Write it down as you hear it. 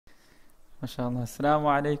MashaAllah.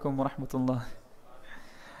 Assalamu alaikum wa rahmatullah.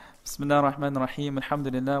 Bismillah ar-Rahman ar-Rahim.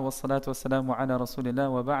 Alhamdulillah wa salatu wa salamu ala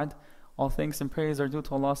Rasulillah wa ba'd. All thanks and praise are due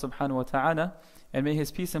to Allah subhanahu wa ta'ala, and may His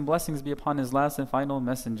peace and blessings be upon His last and final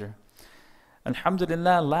messenger.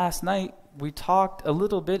 Alhamdulillah, last night we talked a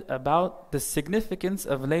little bit about the significance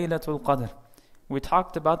of Laylatul Qadr. We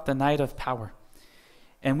talked about the night of power.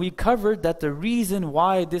 And we covered that the reason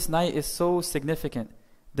why this night is so significant,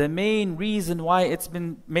 the main reason why it's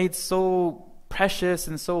been made so precious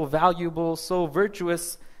and so valuable, so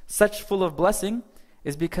virtuous, such full of blessing,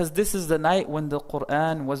 is because this is the night when the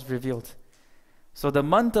Quran was revealed. So the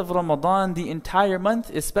month of Ramadan, the entire month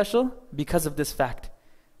is special because of this fact.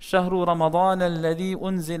 شهر رمضان الذي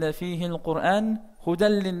أنزل فيه القرآن هدى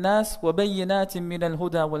للناس وبينات من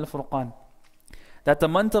الهدى والفرقان. That the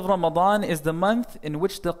month of Ramadan is the month in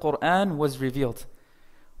which the Quran was revealed.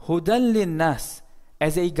 هدى للناس,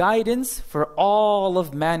 as a guidance for all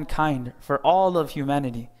of mankind, for all of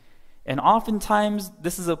humanity. And oftentimes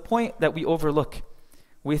this is a point that we overlook.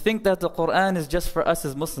 We think that the Quran is just for us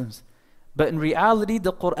as Muslims. But in reality,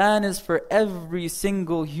 the Quran is for every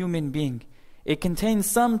single human being. It contains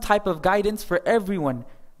some type of guidance for everyone,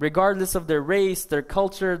 regardless of their race, their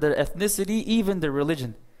culture, their ethnicity, even their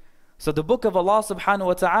religion. So the book of Allah subhanahu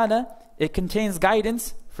wa ta'ala, it contains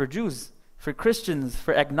guidance for Jews, for Christians,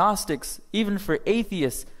 for agnostics, even for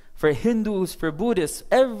atheists, for Hindus, for Buddhists.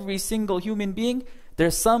 Every single human being,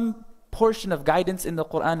 there's some portion of guidance in the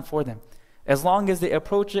Quran for them, as long as they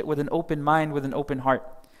approach it with an open mind, with an open heart.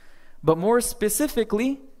 But more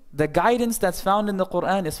specifically, the guidance that's found in the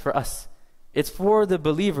Quran is for us. It's for the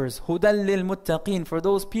believers, هُدًى لِلْمُتَّقِينَ, for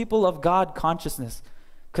those people of God consciousness,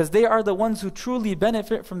 because they are the ones who truly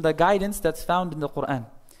benefit from the guidance that's found in the Quran.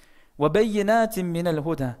 وَبَيِّنَاتٍ مِّنَ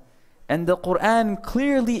الْهُدَى, and the Quran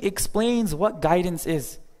clearly explains what guidance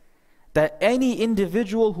is. That any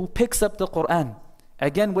individual who picks up the Quran,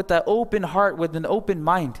 again with that open heart, with an open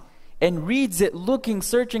mind, and reads it looking,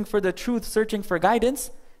 searching for the truth, searching for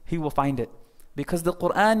guidance, he will find it. Because the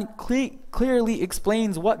Quran clearly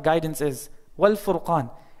explains what guidance is.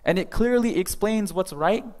 وَالْفُرْقَانِ, and it clearly explains what's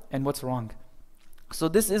right and what's wrong. So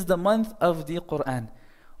this is the month of the Quran.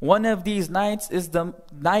 One of these nights is the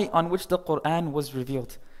night on which the Quran was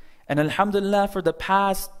revealed. And alhamdulillah, for the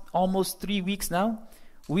past almost 3 weeks now,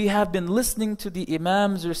 we have been listening to the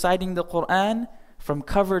Imams reciting the Quran from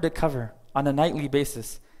cover to cover on a nightly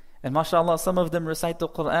basis. And mashallah, some of them recite the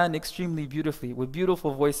Quran extremely beautifully, with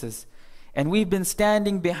beautiful voices. And we've been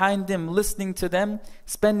standing behind them, listening to them,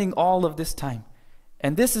 spending all of this time.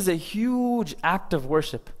 And this is a huge act of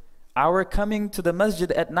worship. Our coming to the masjid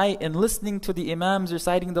at night and listening to the Imams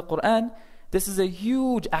reciting the Quran, this is a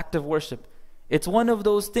huge act of worship. It's one of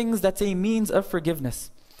those things that's a means of forgiveness.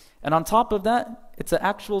 And on top of that, it's an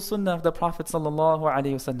actual sunnah of the Prophet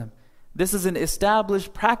ﷺ. This is an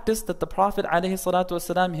established practice that the Prophet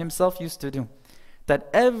ﷺ himself used to do. That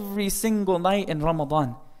every single night in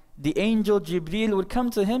Ramadan, the angel Jibreel would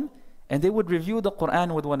come to him and they would review the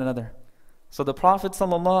Quran with one another. So the Prophet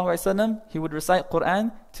ﷺ, he would recite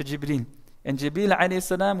Quran to Jibreel. And Jibreel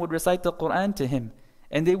ﷺ would recite the Quran to him.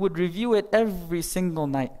 And they would review it every single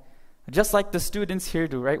night. Just like the students here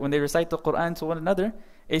do, right? When they recite the Quran to one another,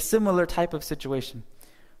 a similar type of situation.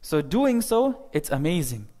 So doing so, it's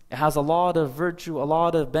amazing. It has a lot of virtue, a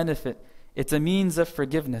lot of benefit. It's a means of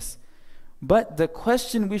forgiveness. But the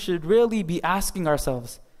question we should really be asking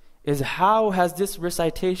ourselves is, how has this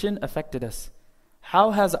recitation affected us?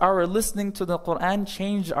 How has our listening to the Quran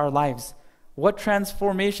changed our lives? What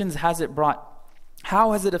transformations has it brought?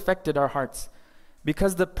 How has it affected our hearts?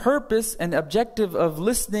 Because the purpose and objective of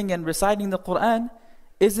listening and reciting the Quran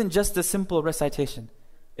isn't just a simple recitation.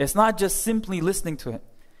 It's not just simply listening to it.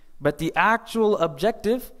 But the actual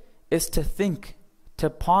objective is to think,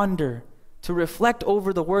 to ponder, to reflect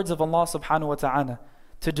over the words of Allah subhanahu wa ta'ala,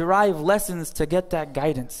 to derive lessons, to get that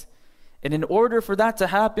guidance. And in order for that to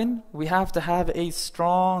happen, we have to have a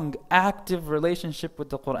strong, active relationship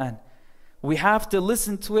with the Quran. We have to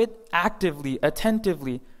listen to it actively,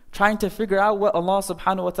 attentively, trying to figure out what Allah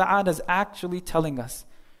subhanahu wa ta'ala is actually telling us.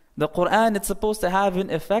 The Quran, it's supposed to have an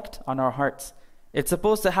effect on our hearts. It's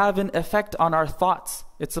supposed to have an effect on our thoughts.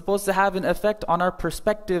 It's supposed to have an effect on our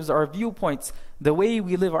perspectives, our viewpoints, the way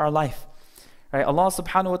we live our life. Right? Allah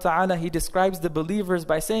subhanahu wa ta'ala, He describes the believers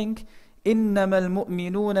by saying, إِنَّمَا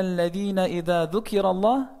الْمُؤْمِنُونَ الَّذِينَ إِذَا ذُكِرَ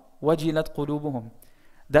اللَّهُ وَجِلَتْ قُلُوبُهُم.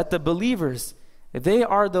 That the believers, they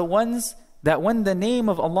are the ones that when the name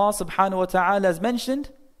of Allah subhanahu wa ta'ala is mentioned,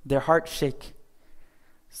 their hearts shake.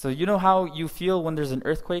 So you know how you feel when there's an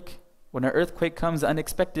earthquake? When an earthquake comes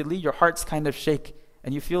unexpectedly, your hearts kind of shake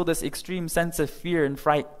and you feel this extreme sense of fear and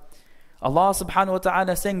fright. Allah subhanahu wa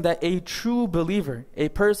ta'ala saying that a true believer, a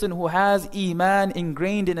person who has iman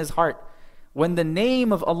ingrained in his heart, when the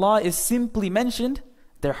name of Allah is simply mentioned,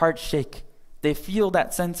 their hearts shake. They feel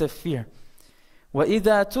that sense of fear.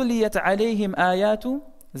 وَإِذَا تُلِيَتْ عَلَيْهِمْ آيَاتُ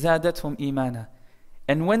زَادَتْهُمْ إِيمَانًا.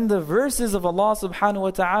 And when the verses of Allah subhanahu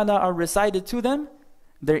wa ta'ala are recited to them,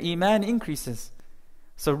 their iman increases.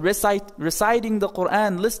 So reciting the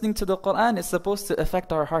Quran, listening to the Quran is supposed to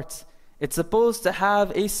affect our hearts. It's supposed to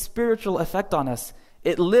have a spiritual effect on us.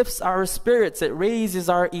 It lifts our spirits, it raises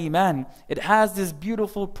our iman. It has this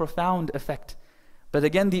beautiful, profound effect. But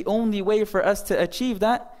again, the only way for us to achieve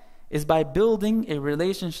that is by building a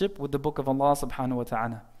relationship with the Book of Allah subhanahu wa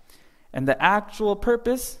ta'ala. And the actual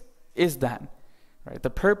purpose is that. Right?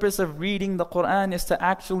 The purpose of reading the Quran is to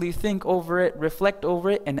actually think over it, reflect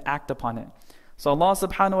over it, and act upon it. So Allah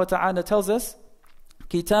subhanahu wa ta'ala tells us,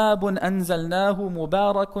 كِتَابٌ أَنزَلْنَاهُ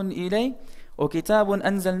مُبَارَكٌ إِلَيْهِ وَكِتَابٌ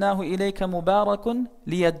أَنزَلْنَاهُ إِلَيْكَ مُبَارَكٌ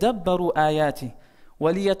لِيَدَّبَّرُوا آيَاتِهِ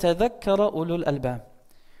وَلِيَتَذَكَّرَ أُولُو الْأَلْبَابِ.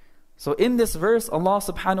 So in this verse, Allah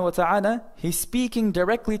subhanahu wa ta'ala, He's speaking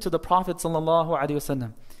directly to the Prophet sallallahu alaihi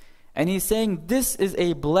wasallam. And He's saying, this is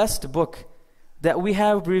a blessed book that we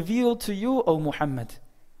have revealed to you, O Muhammad.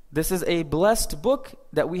 This is a blessed book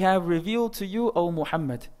that we have revealed to you, O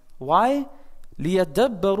Muhammad. Why?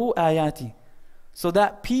 لِيَدَّبَّرُوا آيَاتِهِ. So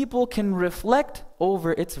that people can reflect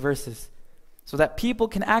over its verses. So that people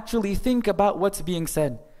can actually think about what's being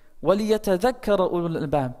said. وَلِيَتَذَكَّرَ أُولُو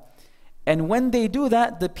الْأَلْبَابِ. And when they do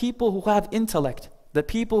that, the people who have intellect, the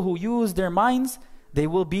people who use their minds, they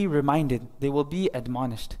will be reminded, they will be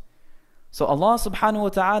admonished. So Allah subhanahu wa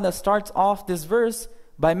ta'ala starts off this verse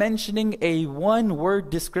by mentioning a one-word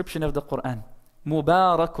description of the Quran.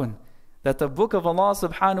 Mubarakun. That the book of Allah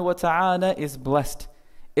subhanahu wa ta'ala is blessed.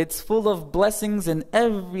 It's full of blessings in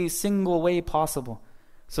every single way possible.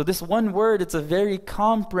 So this one word, it's a very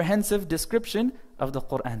comprehensive description of the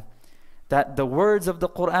Quran. That the words of the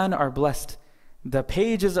Quran are blessed. The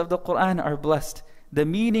pages of the Quran are blessed. The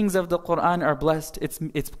meanings of the Quran are blessed.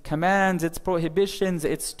 Its commands, its prohibitions,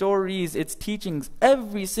 its stories, its teachings.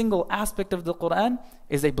 Every single aspect of the Quran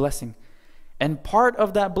is a blessing. And part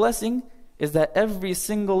of that blessing is that every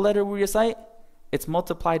single letter we recite, it's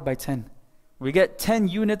multiplied by 10. We get 10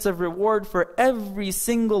 units of reward for every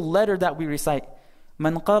single letter that we recite.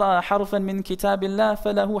 مَنْ قَرَأَ حَرْفًا مِنْ كِتَابِ اللَّهِ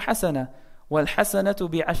فَلَهُ حَسَنَةٌ وَالْحَسَنَةُ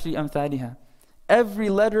بِعَشْرِ أَمْثَالِهَا. Every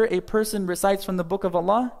letter a person recites from the book of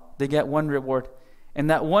Allah, they get one reward. And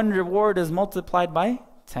that one reward is multiplied by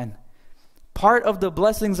 10. Part of the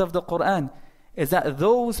blessings of the Quran is that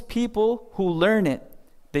those people who learn it,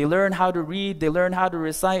 they learn how to read, they learn how to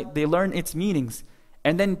recite, they learn its meanings,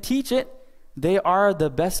 and then teach it, they are the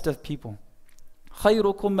best of people.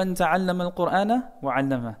 خَيْرُكُمْ مَنْ تَعَلَّمَ الْقُرْآنَ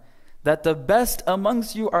وَعَلَّمَهُ. That the best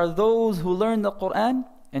amongst you are those who learn the Quran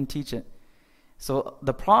and teach it. So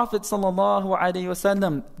the Prophet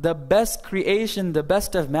ﷺ, the best creation, the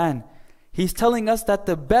best of man, he's telling us that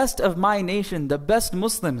the best of my nation, the best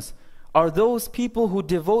Muslims, are those people who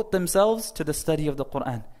devote themselves to the study of the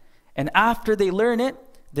Quran. And after they learn it,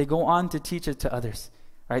 they go on to teach it to others.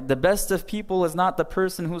 Right? The best of people is not the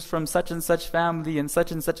person who's from such and such family and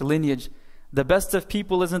such lineage. The best of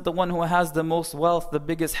people isn't the one who has the most wealth, the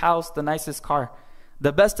biggest house, the nicest car.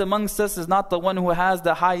 The best amongst us is not the one who has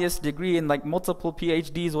the highest degree in like multiple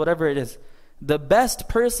PhDs, whatever it is. The best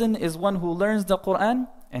person is one who learns the Quran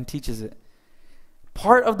and teaches it.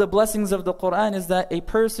 Part of the blessings of the Quran is that a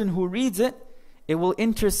person who reads it, it will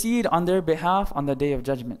intercede on their behalf on the Day of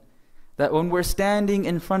Judgment. That when we're standing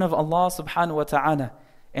in front of Allah subhanahu wa ta'ala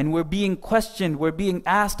and we're being questioned, we're being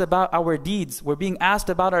asked about our deeds, we're being asked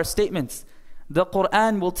about our statements, the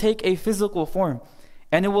Quran will take a physical form.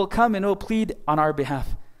 And it will come and it will plead on our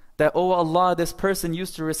behalf. That, oh Allah, this person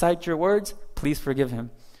used to recite your words, please forgive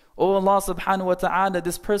him. Oh Allah subhanahu wa ta'ala,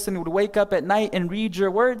 this person would wake up at night and read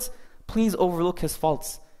your words, please overlook his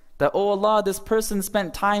faults. That, oh Allah, this person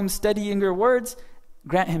spent time studying your words,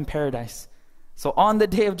 grant him paradise. So on the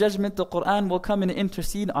Day of Judgment, the Quran will come and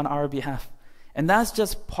intercede on our behalf. And that's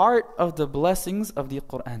just part of the blessings of the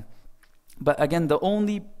Quran. But again, the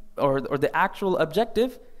only, or the actual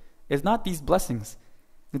objective is not these blessings.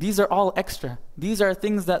 These are all extra. These are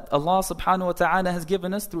things that Allah subhanahu wa ta'ala has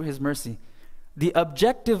given us through His mercy. The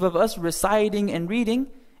objective of us reciting and reading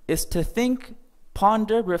is to think,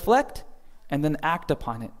 ponder, reflect, and then act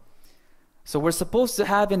upon it. So we're supposed to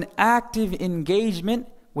have an active engagement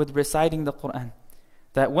with reciting the Quran.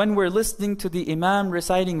 That when we're listening to the Imam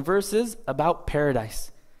reciting verses about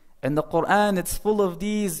paradise, and the Quran, it's full of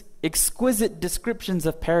these exquisite descriptions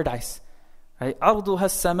of paradise. Right? أَرْضُهَا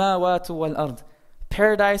السَّمَاوَاتُ وَالْأَرْضِ.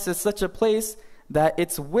 Paradise is such a place that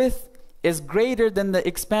its width is greater than the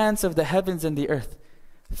expanse of the heavens and the earth.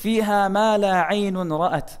 فِيهَا مَا لَا عَيْنٌ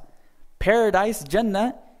رَأَتْ. Paradise,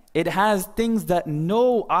 Jannah, it has things that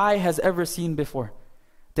no eye has ever seen before.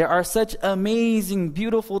 There are such amazing,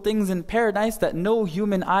 beautiful things in paradise that no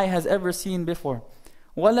human eye has ever seen before.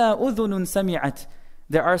 وَلَا أُذُنٌ سَمِعَتْ.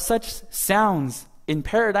 There are such sounds in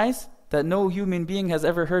paradise that no human being has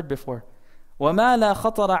ever heard before. وَمَا لَا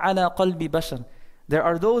خَطَرَ عَلَى قَلْبِ بَشَرٍ. There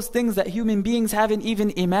are those things that human beings haven't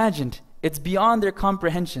even imagined. It's beyond their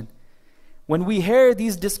comprehension. When we hear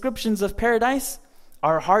these descriptions of paradise,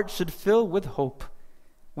 our heart should fill with hope.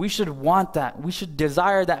 We should want that. We should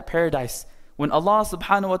desire that paradise. When Allah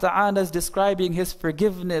subhanahu wa ta'ala is describing His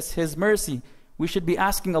forgiveness, His mercy, we should be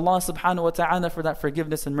asking Allah subhanahu wa ta'ala for that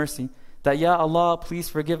forgiveness and mercy. That, Ya Allah, please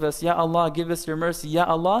forgive us. Ya Allah, give us your mercy. Ya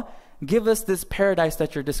Allah, give us this paradise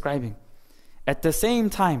that you're describing. At the same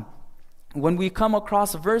time, when we come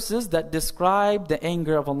across verses that describe the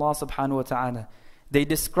anger of Allah subhanahu wa ta'ala, they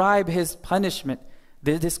describe His punishment,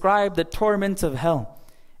 they describe the torments of hell.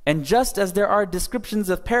 And just as there are descriptions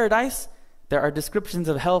of paradise, there are descriptions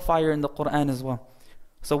of hellfire in the Quran as well.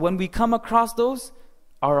 So when we come across those,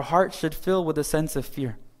 our heart should fill with a sense of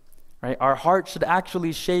fear. Right? Our heart should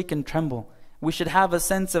actually shake and tremble. We should have a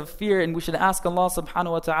sense of fear, and we should ask Allah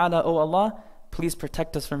subhanahu wa ta'ala, Oh Allah, please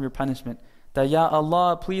protect us from your punishment. That Ya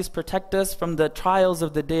Allah, please protect us from the trials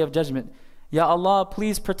of the Day of Judgment. Ya Allah,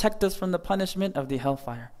 please protect us from the punishment of the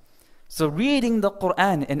hellfire. So reading the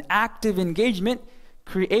Quran and active engagement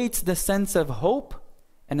creates the sense of hope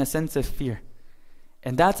and a sense of fear.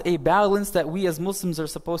 And that's a balance that we as Muslims are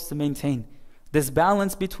supposed to maintain. This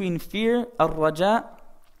balance between fear,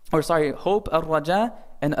 hope, al-raja,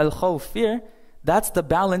 and al-khawf, fear, that's the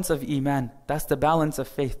balance of iman. That's the balance of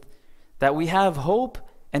faith. That we have hope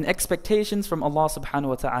and expectations from Allah subhanahu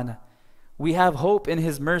wa ta'ala. We have hope in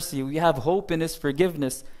His mercy. We have hope in His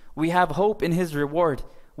forgiveness. We have hope in His reward.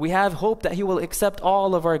 We have hope that He will accept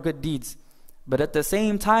all of our good deeds. But at the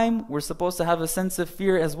same time, we're supposed to have a sense of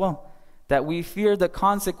fear as well. That we fear the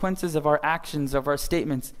consequences of our actions, of our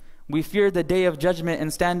statements. We fear the Day of Judgment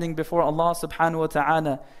and standing before Allah subhanahu wa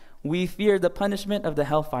ta'ala. We fear the punishment of the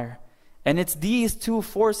hellfire. And it's these two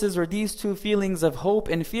forces, or these two feelings of hope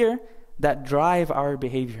and fear, that drive our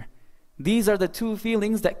behavior. These are the two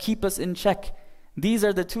feelings that keep us in check. These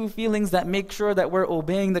are the two feelings that make sure that we're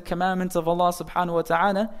obeying the commandments of Allah subhanahu wa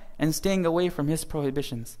ta'ala and staying away from His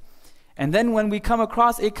prohibitions. And then when we come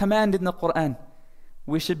across a command in the Quran,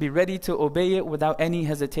 we should be ready to obey it without any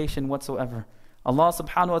hesitation whatsoever. Allah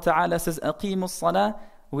subhanahu wa ta'ala says, Aqimus salah.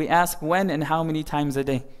 We ask when and how many times a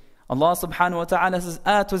day. Allah subhanahu wa ta'ala says,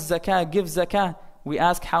 Atuz zakah, give zakah. We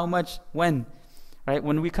ask how much, when. Right?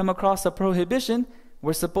 When we come across a prohibition,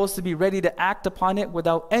 we're supposed to be ready to act upon it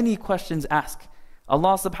without any questions asked.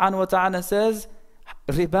 Allah subhanahu wa ta'ala says,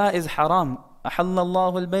 Riba is haram.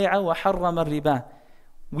 Ahallallahu al-bay'a wa harrama al-riba.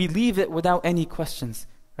 We leave it without any questions.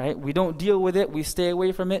 Right? We don't deal with it. We stay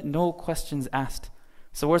away from it. No questions asked.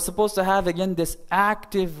 So we're supposed to have, again, this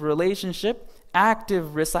active relationship,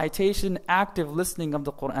 active recitation, active listening of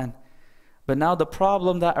the Quran. But now the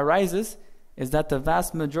problem that arises is that the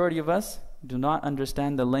vast majority of us do not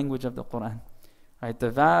understand the language of the Quran. Right? The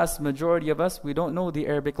vast majority of us, we don't know the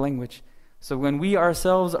Arabic language. So when we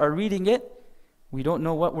ourselves are reading it, we don't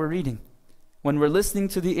know what we're reading. When we're listening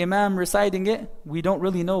to the Imam reciting it, we don't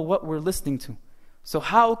really know what we're listening to. So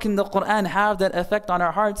how can the Quran have that effect on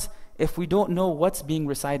our hearts if we don't know what's being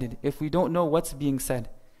recited, if we don't know what's being said?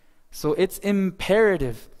 So it's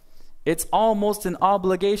imperative. It's almost an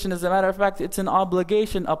obligation. As a matter of fact, it's an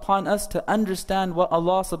obligation upon us to understand what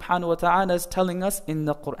Allah subhanahu wa ta'ala is telling us in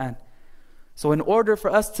the Quran. So in order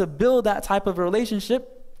for us to build that type of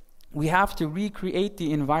relationship, we have to recreate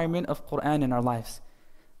the environment of Quran in our lives.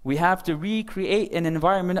 We have to recreate an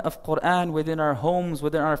environment of Quran within our homes,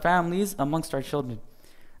 within our families, amongst our children.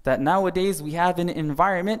 That nowadays we have an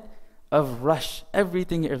environment of rush.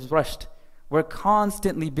 Everything is rushed. We're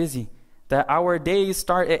constantly busy. That our days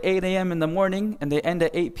start at 8 a.m. in the morning and they end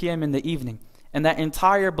at 8 p.m. in the evening. And that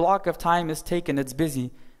entire block of time is taken, it's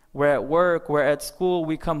busy. We're at work, we're at school,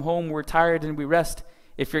 we come home, we're tired and we rest.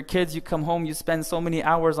 If you're kids, you come home, you spend so many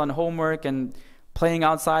hours on homework and playing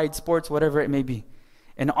outside, sports, whatever it may be.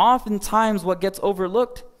 And oftentimes what gets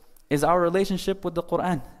overlooked is our relationship with the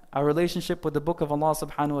Quran, our relationship with the book of Allah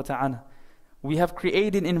subhanahu wa ta'ala. We have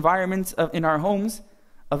created environments in our homes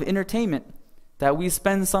of entertainment, that we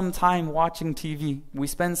spend some time watching TV, we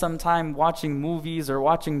spend some time watching movies or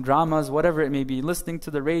watching dramas, whatever it may be, listening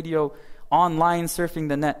to the radio, online, surfing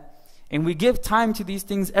the net. And we give time to these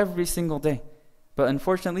things every single day. But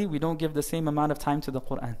unfortunately, we don't give the same amount of time to the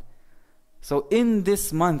Quran. So in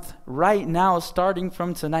this month, right now, starting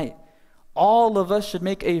from tonight, all of us should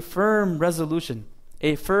make a firm resolution,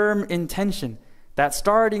 a firm intention, that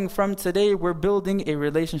starting from today, we're building a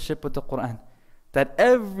relationship with the Quran. That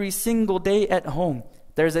every single day at home,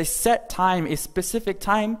 there's a set time, a specific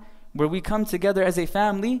time, where we come together as a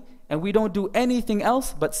family and we don't do anything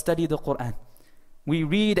else but study the Quran. We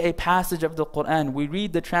read a passage of the Quran, we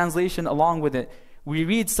read the translation along with it, we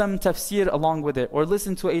read some tafsir along with it, or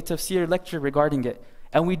listen to a tafsir lecture regarding it,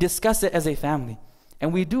 and we discuss it as a family.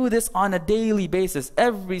 And we do this on a daily basis,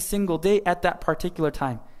 every single day at that particular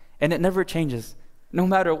time. And it never changes. No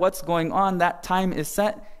matter what's going on, that time is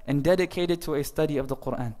set and dedicated to a study of the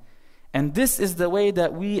Quran. And this is the way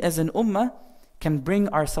that we as an ummah can bring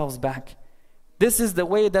ourselves back. This is the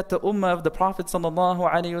way that the ummah of the Prophet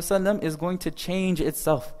ﷺ is going to change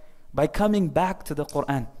itself, by coming back to the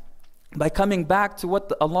Quran, by coming back to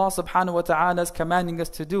what Allah subhanahu wa ta'ala is commanding us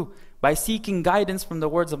to do, by seeking guidance from the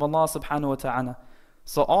words of Allah subhanahu wa ta'ala.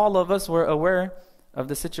 So all of us were aware of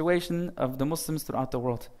the situation of the Muslims throughout the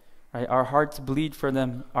world. Right? Our hearts bleed for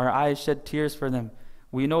them, our eyes shed tears for them.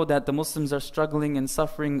 We know that the Muslims are struggling and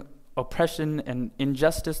suffering oppression and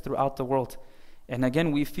injustice throughout the world. And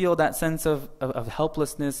again, we feel that sense of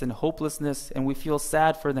helplessness and hopelessness, and we feel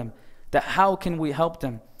sad for them. That how can we help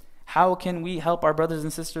them? How can we help our brothers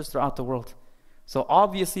and sisters throughout the world? So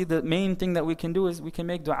obviously the main thing that we can do is we can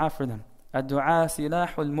make dua for them. Ad-du'a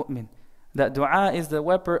silahul mu'min. That dua is the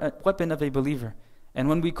weapon of a believer. And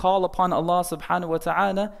when we call upon Allah subhanahu wa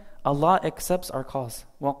ta'ala, Allah accepts our calls.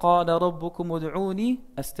 وَقَالَ رَبُّكُمُ ادْعُونِي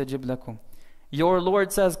أَسْتَجِبْ لَكُمْ. Your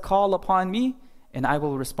Lord says, call upon me and I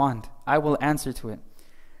will respond. I will answer to it.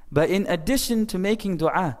 But in addition to making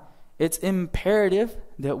dua, it's imperative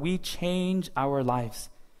that we change our lives.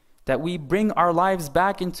 That we bring our lives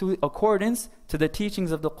back into accordance to the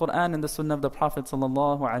teachings of the Quran and the Sunnah of the Prophet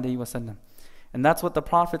ﷺ. And that's what the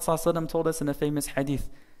Prophet ﷺ told us in a famous hadith.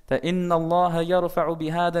 That إِنَّ اللَّهَ يَرْفَعُ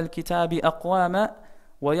بِهَذَا الْكِتَابِ أَقْوَامًا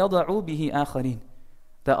وَيَضَعُ بِهِ آخَرِينَ.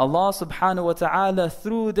 That Allah subhanahu wa ta'ala,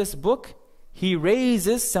 through this book, He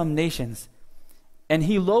raises some nations and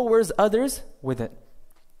He lowers others with it.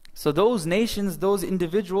 So those nations, those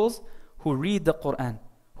individuals who read the Quran,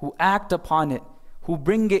 who act upon it, who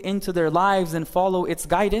bring it into their lives and follow its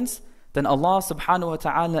guidance, then Allah subhanahu wa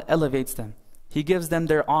ta'ala elevates them. He gives them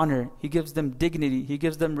their honor, He gives them dignity, He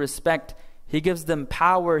gives them respect, He gives them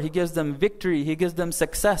power, He gives them victory, He gives them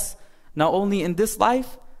success, not only in this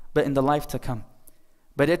life, but in the life to come.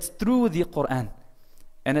 But it's through the Quran.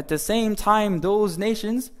 And at the same time, those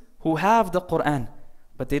nations who have the Quran,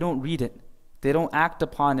 but they don't read it, they don't act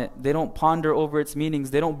upon it, they don't ponder over its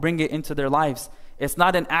meanings, they don't bring it into their lives, it's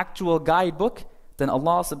not an actual guidebook, then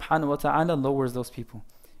Allah subhanahu wa ta'ala lowers those people.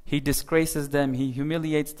 He disgraces them, He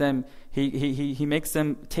humiliates them, He makes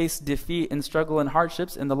them taste defeat and struggle and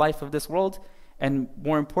hardships in the life of this world, and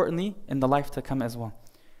more importantly, in the life to come as well.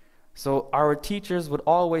 So our teachers would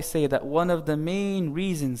always say that one of the main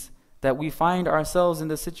reasons that we find ourselves in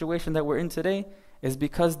the situation that we're in today is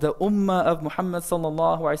because the ummah of Muhammad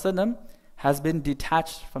sallallahu alaihi wasallam has been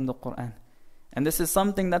detached from the Quran. And this is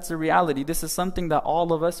something that's a reality. This is something that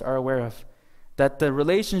all of us are aware of. That the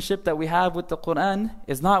relationship that we have with the Quran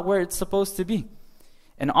is not where it's supposed to be.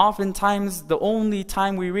 And oftentimes the only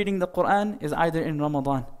time we're reading the Quran is either in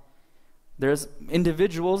Ramadan. There's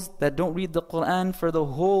individuals that don't read the Quran for the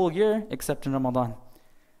whole year except in Ramadan.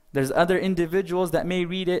 There's other individuals that may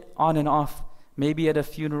read it on and off, maybe at a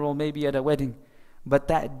funeral, maybe at a wedding. But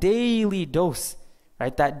that daily dose,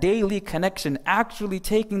 right, that daily connection, actually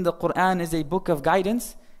taking the Quran as a book of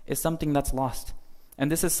guidance, is something that's lost.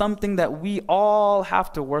 And this is something that we all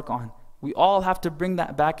have to work on. We all have to bring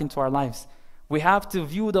that back into our lives. We have to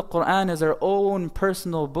view the Quran as our own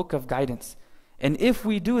personal book of guidance. And if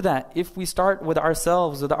we do that, if we start with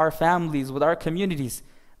ourselves, with our families, with our communities,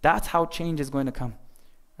 that's how change is going to come.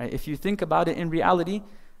 Right? If you think about it in reality,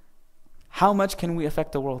 how much can we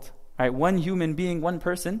affect the world? Right? One human being, one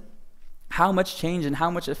person, how much change and how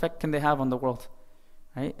much effect can they have on the world?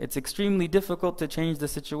 Right? It's extremely difficult to change the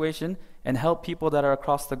situation and help people that are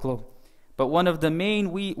across the globe. But one of the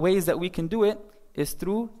main ways that we can do it is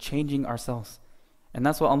through changing ourselves. And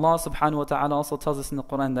that's what Allah subhanahu wa ta'ala also tells us in the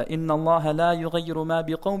Quran, that إِنَّ اللَّهَ لَا يُغَيِّرُ مَا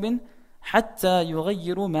بِقَوْمٍ حَتَّى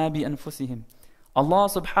يُغَيِّرُوا مَا بِأَنفُسِهِمْ. Allah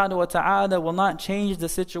subhanahu wa ta'ala will not change the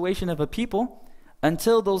situation of a people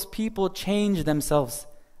until those people change themselves,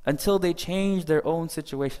 until they change their own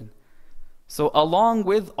situation. So along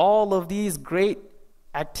with all of these great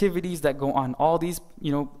activities that go on, all these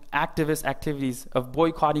activist activities of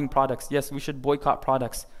boycotting products, yes, we should boycott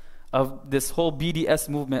products, of this whole BDS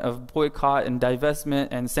movement of boycott and divestment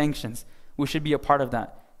and sanctions, we should be a part of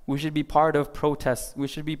that. We should be part of protests. We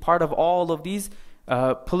should be part of all of these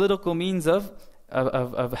political means of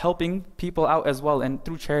helping people out as well, and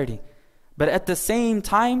through charity. But at the same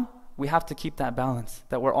time, we have to keep that balance,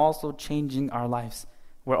 that we're also changing our lives.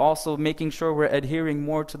 We're also making sure we're adhering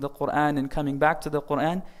more to the Quran and coming back to the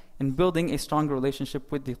Quran and building a stronger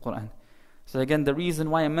relationship with the Quran. So again, the reason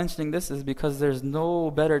why I'm mentioning this is because there's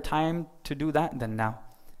no better time to do that than now.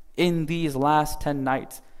 In these last 10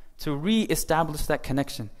 nights, to re-establish that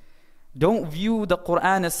connection. Don't view the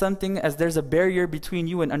Quran as something as there's a barrier between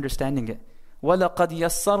you and understanding it. وَلَقَدْ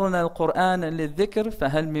يَسَّرْنَا الْقُرْآنَ لِلذِّكْرِ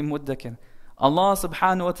فَهَلْ مِن مُدَّكِرٍ. Allah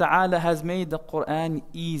subhanahu wa ta'ala has made the Quran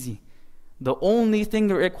easy. The only thing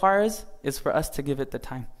it requires is for us to give it the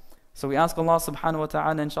time. So we ask Allah subhanahu wa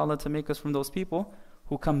ta'ala inshallah to make us from those people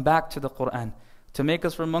who come back to the Quran, to make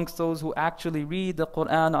us from amongst those who actually read the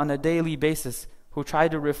Quran on a daily basis, who try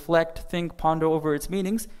to reflect, think, ponder over its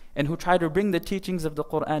meanings, and who try to bring the teachings of the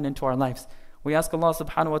Quran into our lives. We ask Allah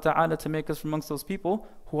subhanahu wa ta'ala to make us from amongst those people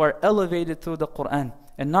who are elevated through the Quran,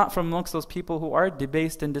 and not from amongst those people who are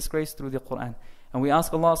debased and disgraced through the Quran. And we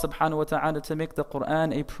ask Allah subhanahu wa ta'ala to make the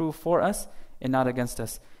Quran a proof for us and not against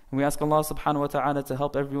us. And we ask Allah subhanahu wa ta'ala to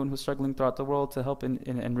help everyone who's struggling throughout the world, to help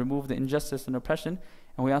and remove the injustice and oppression.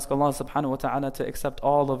 And we ask Allah subhanahu wa ta'ala to accept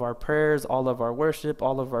all of our prayers, all of our worship,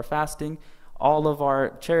 all of our fasting, all of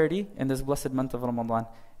our charity in this blessed month of Ramadan.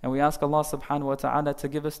 And we ask Allah subhanahu wa ta'ala to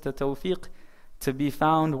give us the tawfiq to be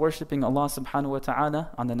found worshipping Allah subhanahu wa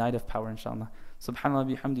ta'ala on the night of power, inshallah.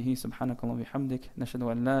 Subhanallah bihamdihi, subhanakallah bihamdik,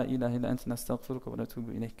 nashhadu an la ilaha illa anta nastaghfiruka wa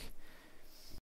natubu ilayk.